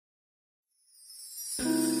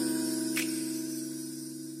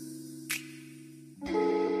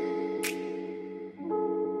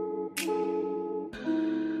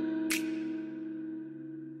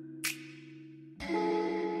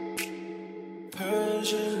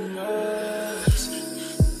Persian eyes,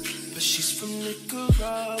 but she's from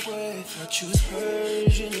Nicaragua. Thought she was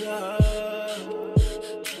Persian love.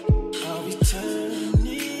 Are we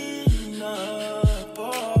turning up?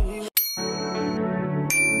 Are we?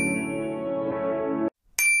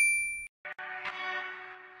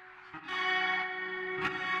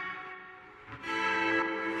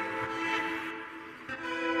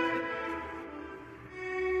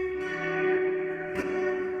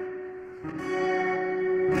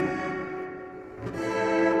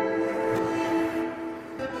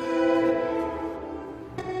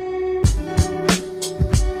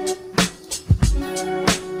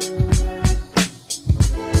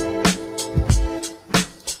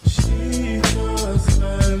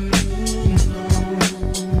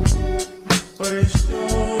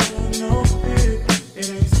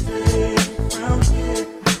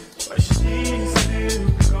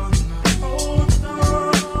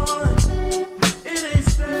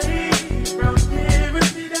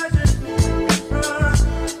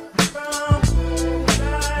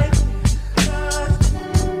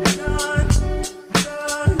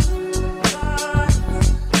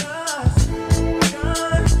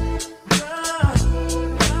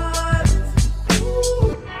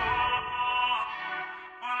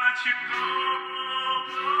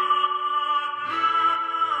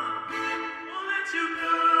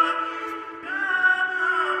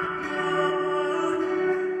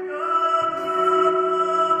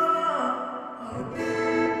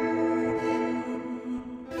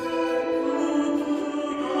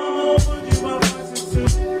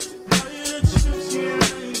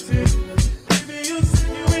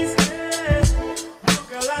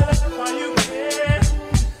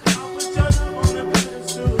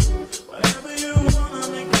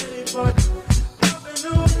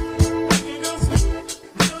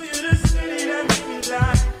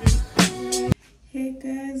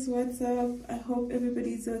 What's up? I hope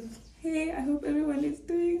everybody's okay. I hope everyone is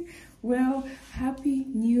doing well. Happy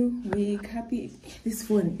new week. Happy this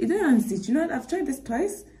phone, it doesn't unstitch. You know what, I've tried this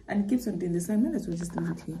twice and it keeps on doing this. I might as well just leave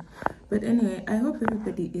it here. But anyway, I hope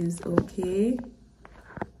everybody is okay.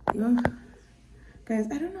 Guys,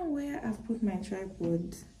 I don't know where I've put my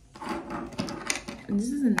tripod, and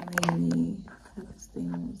this is annoying me. This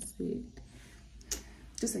thing was it.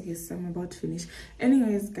 Just I guess I'm about to finish.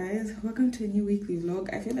 Anyways, guys, welcome to a new weekly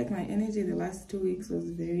vlog. I feel like my energy the last 2 weeks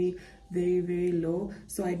was very low,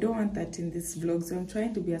 so I don't want that in this vlog. So I'm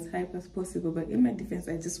trying to be as hype as possible, but in my defense,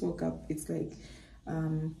 I just woke up. It's like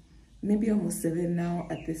maybe almost 7 now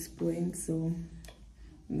at this point, so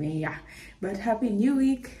yeah. But happy new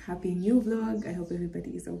week, happy new vlog. I hope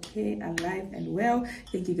everybody is okay, alive and well.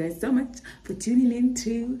 Thank you guys so much for tuning in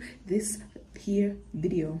to this here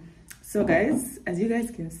video. So guys, as you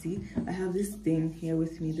guys can see, I have this thing here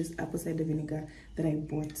with me, this apple cider vinegar that I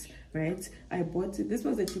bought, right? I bought it. This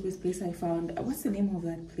was the cheapest place I found. What's the name of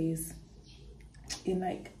that place? In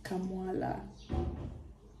like Kamwala.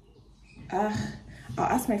 I'll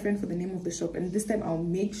ask my friend for the name of the shop, and this time I'll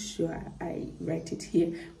make sure I write it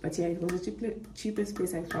here. But yeah, it was the cheapest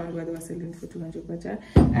place I found where they were selling for 200 kwacha.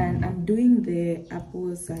 And I'm doing the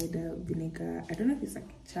apple cider vinegar. I don't know if it's like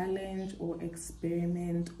a challenge or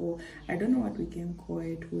experiment, or I don't know what we can call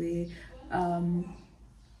it, where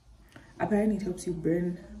apparently it helps you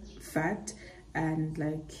burn fat and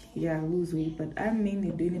like, yeah, lose weight. But I'm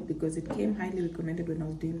mainly doing it because it came highly recommended when I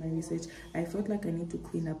was doing my research. I felt like I need to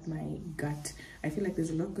clean up my gut. I feel like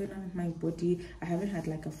there's a lot going on with my body. I haven't had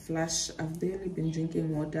like a flush. I've barely been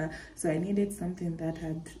drinking water, so I needed something that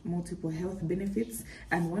had multiple health benefits,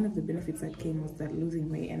 and one of the benefits that came was that losing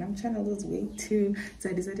weight, and I'm trying to lose weight too.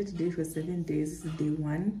 So I decided to do it for 7 days. This is day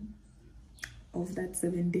 1 of that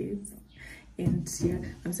 7 days. And yeah,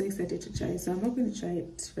 I'm so excited to try it. So I'm not going to try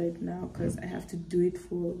it right now because I have to do it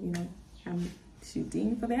for, you know, I'm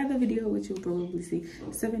shooting for the other video, which you'll probably see.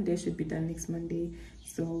 7 days should be done next Monday.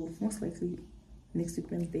 So most likely next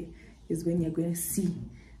week Wednesday is when you're going to see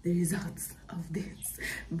the results of this.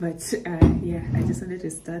 But yeah, I just wanted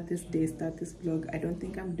to start this vlog. I don't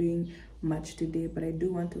think I'm doing much today, but I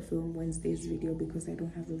do want to film Wednesday's video because I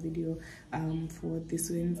don't have a video for this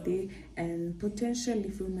Wednesday, and potentially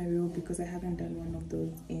film a reel because I haven't done one of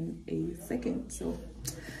those in a second. So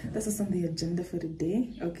that's what's on the agenda for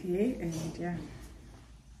today. Okay, and yeah,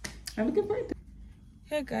 I'm looking forward to it.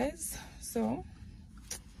 Hey guys, so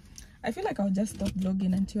I feel like I'll just stop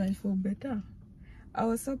vlogging until I feel better. I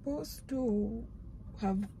was supposed to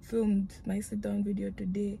have filmed my sit down video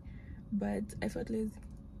today, but I felt lazy.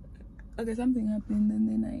 Okay, something happened, and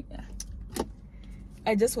then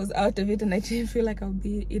I just was out of it, and I didn't feel like I'll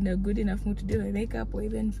be in a good enough mood to do my makeup or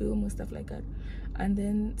even film or stuff like that. And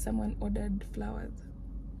then someone ordered flowers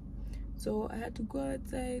So I had to go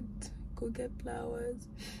outside, go get flowers,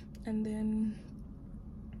 and then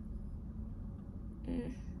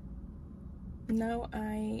now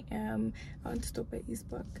I want to stop at East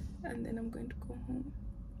Park, and then I'm going to go home.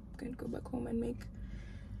 I'm going to go back home and make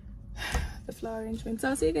the flower arrangements. So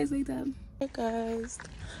I'll see you guys later. Hey guys,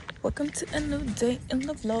 welcome to a new day in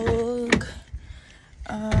the vlog.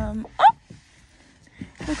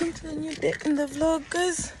 Welcome to a new day in the vlog,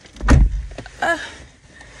 guys.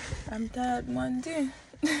 I'm tired, Monday.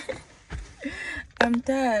 I'm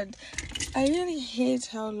tired. I really hate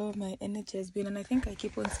how low my energy has been, and I think I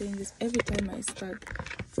keep on saying this every time I start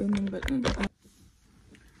filming, but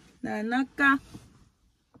Nanaka.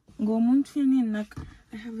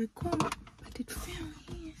 I have a comb, but it fell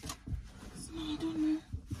here. So I don't know.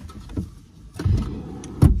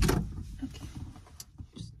 Okay.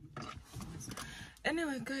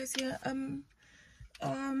 Anyway, guys, yeah,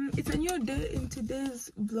 it's a new day in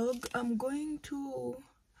today's vlog.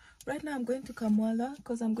 Right now I'm going to Kamwala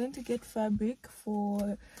because I'm going to get fabric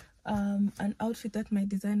for an outfit that my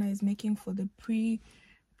designer is making for the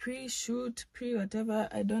pre-shoot, whatever.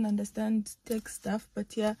 I don't understand tech stuff,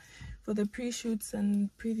 but yeah, for the pre-shoots and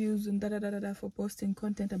previews and for posting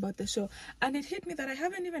content about the show. And it hit me that I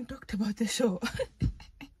haven't even talked about the show.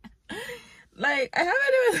 Like, I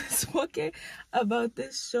haven't even spoken about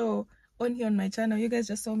this show on here on my channel. You guys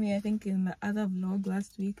just saw me, I think, in the other vlog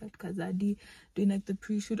last week at Kazadi doing like the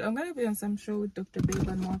pre-shoot. I'm gonna be on some show with Dr. Babe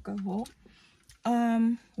and Mwaka Ho.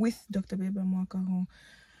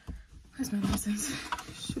 Where's my license?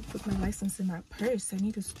 I should put my license in my purse. I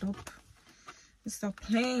need to stop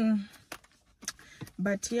playing.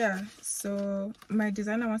 But yeah, so my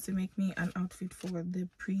designer wants to make me an outfit for the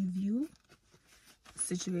preview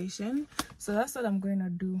situation. So that's what I'm going to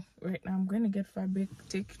do right now. I'm going to get fabric,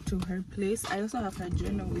 take to her place. I also have her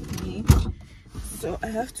journal with me, so I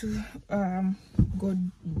have to go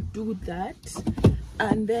do that.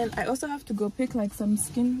 And then I also have to go pick like some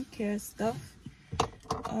skincare stuff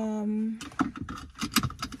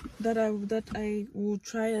that I will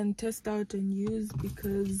try and test out and use,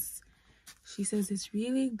 because she says it's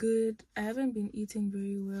really good. I haven't been eating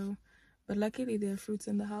very well, but luckily there are fruits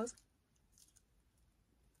in the house.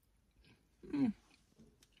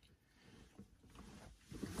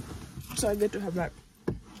 So I get to have that.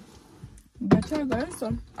 But yeah, guys,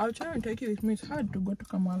 so I'll try and take you with me. It's hard to go to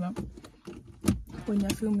Kamala when you're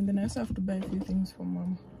filming. Then I also have to buy a few things for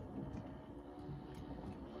mom.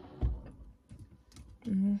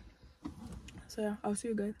 So yeah, I'll see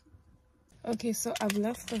you guys. Okay, so I've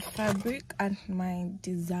left the fabric at my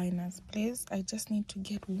designer's place. I just need to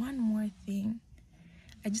get one more thing.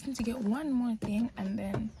 And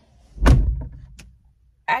then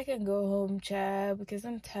I can go home, child, because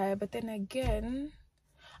I'm tired. But then again,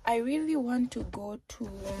 I really want to go to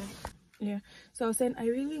so I was saying I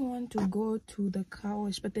really want to go to the car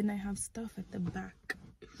wash, but then I have stuff at the back,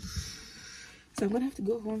 so I'm gonna have to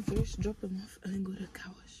go home first, drop them off, and then go to the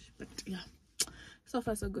car wash. But yeah, so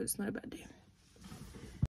far so good. It's not a bad day.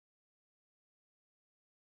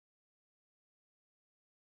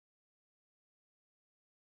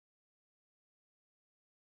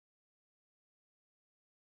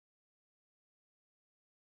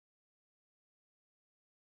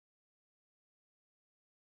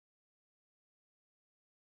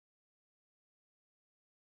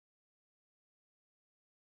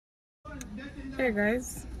 Hey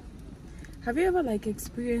guys, have you ever like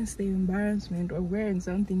experienced the embarrassment of wearing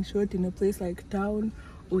something short in a place like town,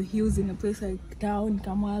 or heels in a place like town,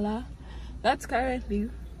 Kamala? That's currently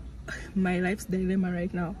my life's dilemma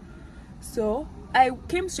right now. So I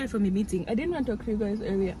came straight from a meeting. I didn't want to talk to you guys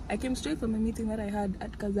earlier. I came straight from a meeting that I had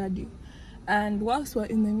at Kazadi, and whilst we're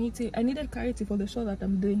in the meeting, I needed clarity for the show that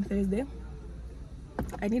I'm doing Thursday.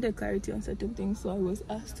 I needed clarity on certain things, so I was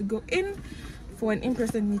asked to go in for an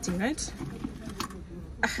in-person meeting, right?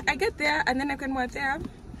 I get there, and then I can watch there.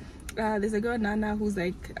 There's a girl, Nana, who's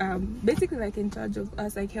like basically like in charge of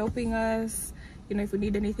us, like helping us. You know, if we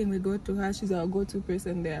need anything, we go to her. She's our go-to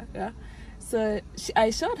person there. Yeah. So I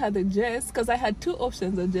showed her the dress, because I had two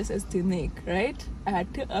options of dresses to make, right? I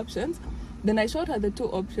had two options. Then I showed her the two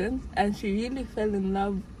options, and she really fell in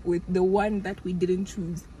love with the one that we didn't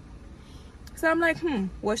choose. So I'm like,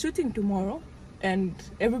 we're shooting tomorrow, and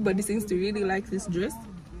everybody seems to really like this dress.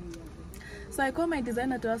 So I called my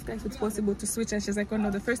designer to ask her if it's possible to switch, and she's like, oh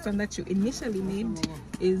no, the first one that you initially made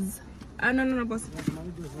is no, boss.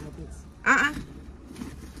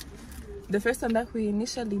 The first one that we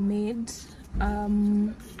initially made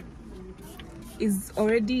is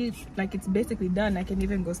already like, it's basically done. I can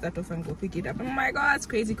even go start off and go pick it up. Oh my god, it's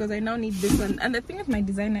crazy because I now need this one. And the thing with my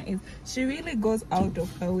designer is she really goes out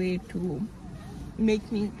of her way to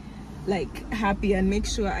make me like happy and make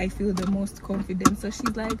sure I feel the most confident. So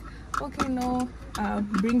she's like, okay, no,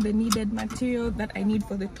 bring the needed material that I need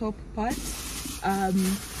for the top part,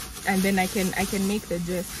 and then I can make the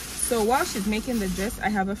dress. So while she's making the dress, I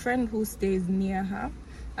have a friend who stays near her.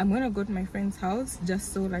 I'm gonna go to my friend's house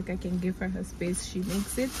just so like I can give her her space. She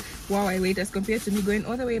makes it while I wait, as compared to me going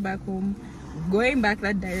all the way back home, going back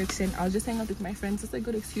that direction. I'll just hang out with my friends. It's a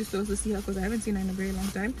good excuse to also see her because I haven't seen her in a very long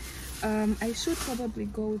time. I should probably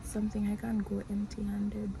go with something. I can't go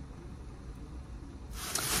empty-handed.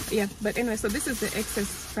 Yeah, but anyway, so this is the excess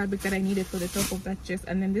fabric that I needed for the top of that dress.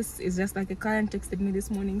 And then this is just like a client texted me this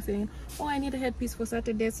morning saying, oh, I need a headpiece for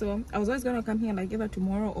Saturday. So I was always gonna come here like either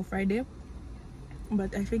tomorrow or Friday,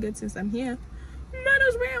 but I figured since I'm here, might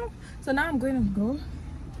as well. So now I'm going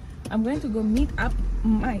to go meet up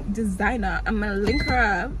my designer. I'm gonna link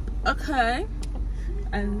her up, okay?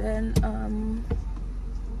 And then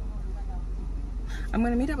I'm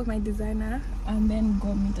gonna meet up with my designer and then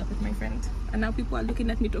go meet up with my friend. And now people are looking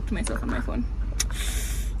at me talk to myself on my phone.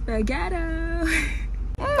 I gotta.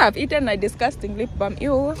 I've eaten a disgusting lip balm.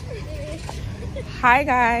 Ew. Hi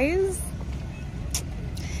guys.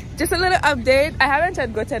 Just a little update. I haven't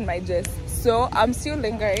yet gotten my dress, so I'm still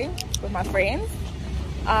lingering with my friends.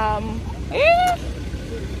 I'm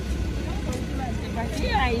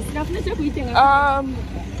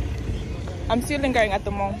still lingering at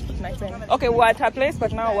the mall with my friend. Okay, we're at her place,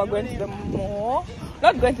 but now we're going to the mall.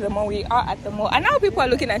 Not going to the mall, we are at the mall. And now people are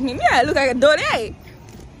looking at me. Me, I look like a dole.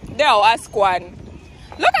 They'll ask one.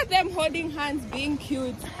 Look at them holding hands, being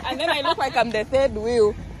cute. And then I look like I'm the third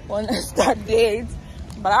wheel on a start date.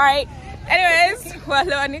 But alright. Anyways, we're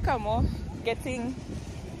Leonikamo getting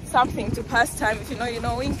something to pass time. If you know, you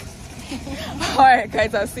know, wink. Alright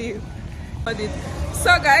guys, I'll see you.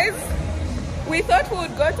 So guys, we thought we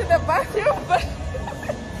would go to the bathroom, but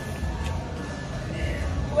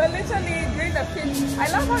we're literally doing the pitch. I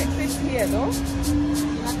love how it fits here though.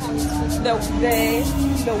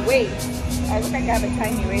 The weight. I look like I have a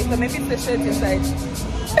tiny waist, so maybe it's the shirt inside.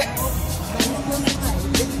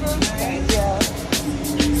 Yeah.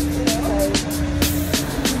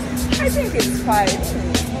 I think it's fine.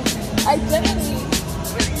 I generally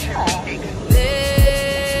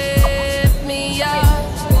Lift me up.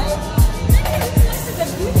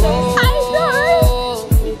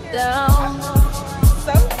 Hold me down.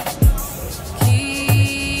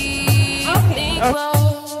 Keep me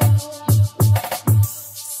close.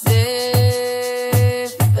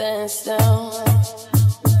 Safe and sound.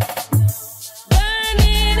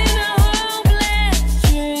 Burning in a hopeless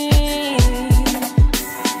dream.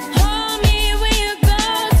 Hold me when you go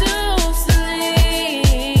to sleep.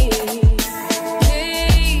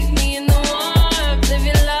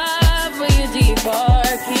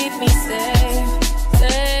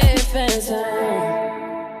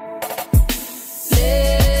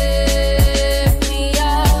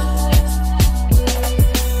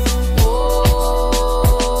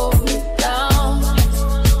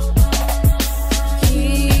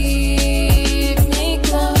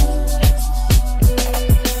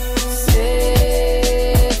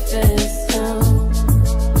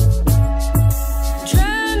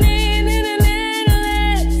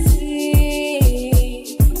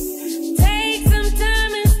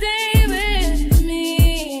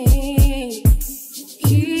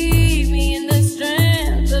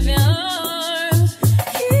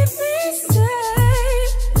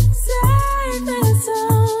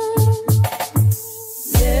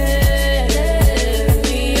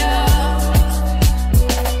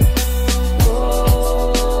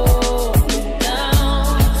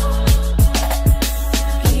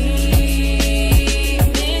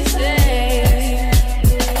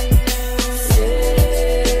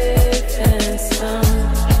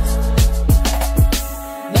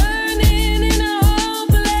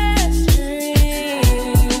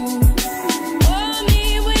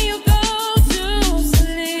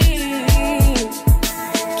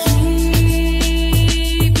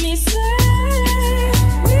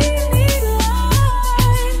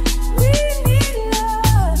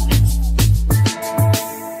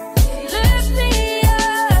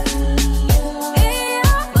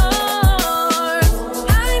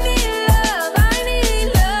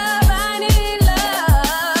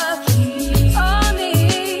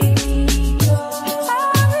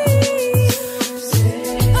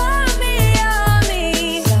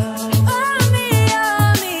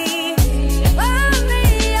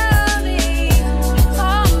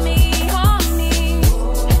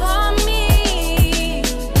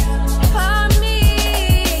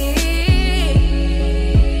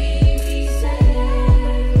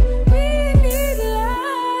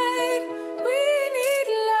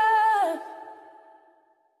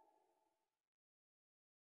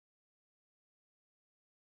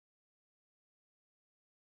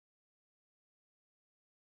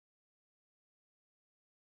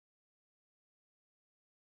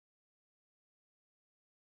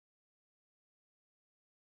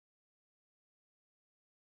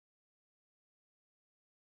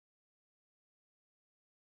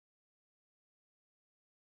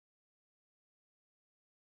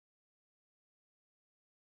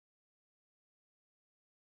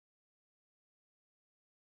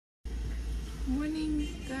 Morning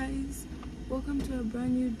guys, welcome to a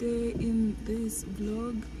brand new day in this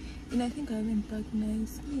vlog. And I think I haven't packed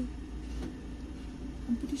nicely.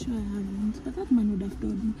 I'm pretty sure I haven't, but that man would have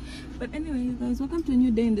told me. But anyway, you guys, welcome to a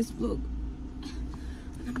new day in this vlog.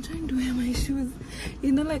 And I'm trying to wear my shoes,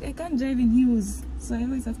 you know, like I can't drive in heels, so I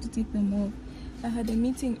always have to take them off. I had a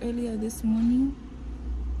meeting earlier this morning,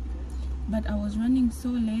 but I was running so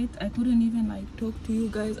late I couldn't even like talk to you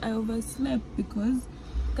guys. I overslept because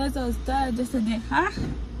I was tired yesterday.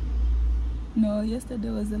 No, yesterday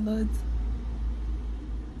was a lot.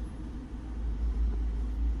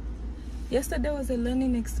 Yesterday was a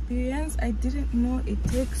learning experience. I didn't know it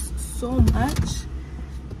takes so much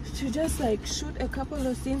to just like shoot a couple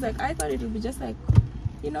of scenes. Like I thought it would be just like,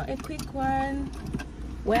 you know, a quick one,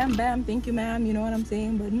 wham bam, thank you ma'am, you know what I'm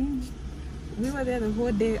saying. But we were there the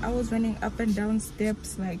whole day. I was running up and down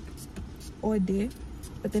steps like all day.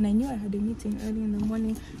 But then I knew I had a meeting early in the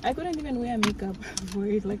morning. I couldn't even wear makeup for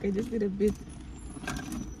it. Like I just did a bit,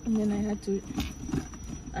 and then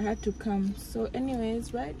I had to come. So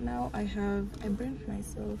anyways, right now I burnt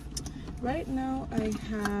myself. Right now I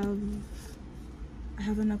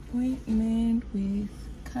have an appointment with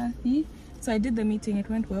Kathy. So I did the meeting, it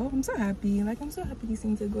went well. I'm so happy. Like I'm so happy these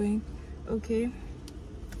things are going okay.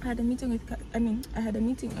 I had a meeting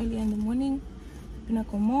early in the morning.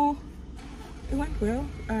 Pinakomo. It went well,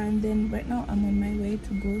 and then right now I'm on my way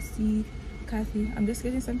to go see Kathy. I'm just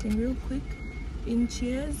getting something real quick in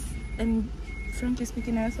Cheers, and frankly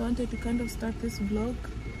speaking, I also wanted to kind of start this vlog.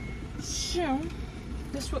 So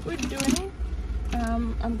that's what we're doing.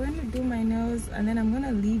 I'm going to do my nails, and then I'm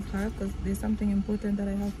gonna leave her because there's something important that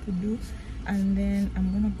I have to do, and then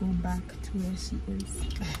I'm gonna go back to where she is.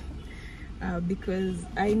 Because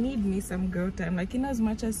I need me some girl time. Like in as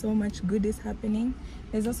much as so much good is happening,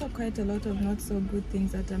 there's also quite a lot of not so good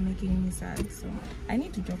things that are making me sad. So I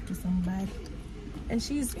need to talk to somebody, and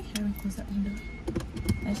she's and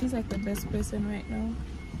she's like the best person right now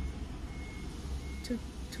to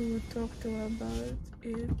talk to about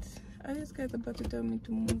it. Are these guys about to tell me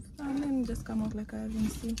to move? Let me just come out like I haven't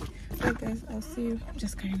seen. Right guys, I'll see you. I'm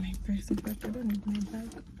just carrying my purse. In fact, I don't need my bag.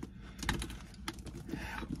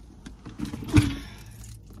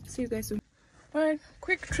 See you guys soon. Alright,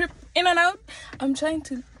 quick trip in and out. I'm trying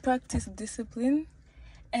to practice discipline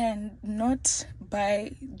and not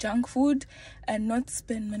buy junk food and not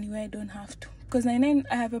spend money where I don't have to. Because I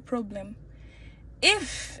have a problem.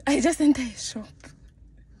 If I just enter a shop,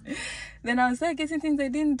 then I'll start getting things I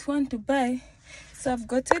didn't want to buy. So I've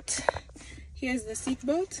got it. Here's the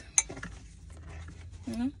seatbelt.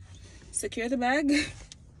 Secure the bag.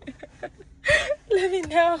 Let me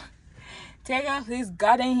know. Take off these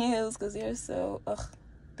garden heels because they're so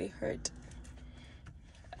they hurt.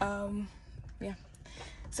 Yeah,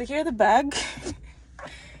 secure the bag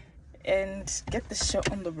and get the show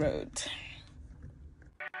on the road.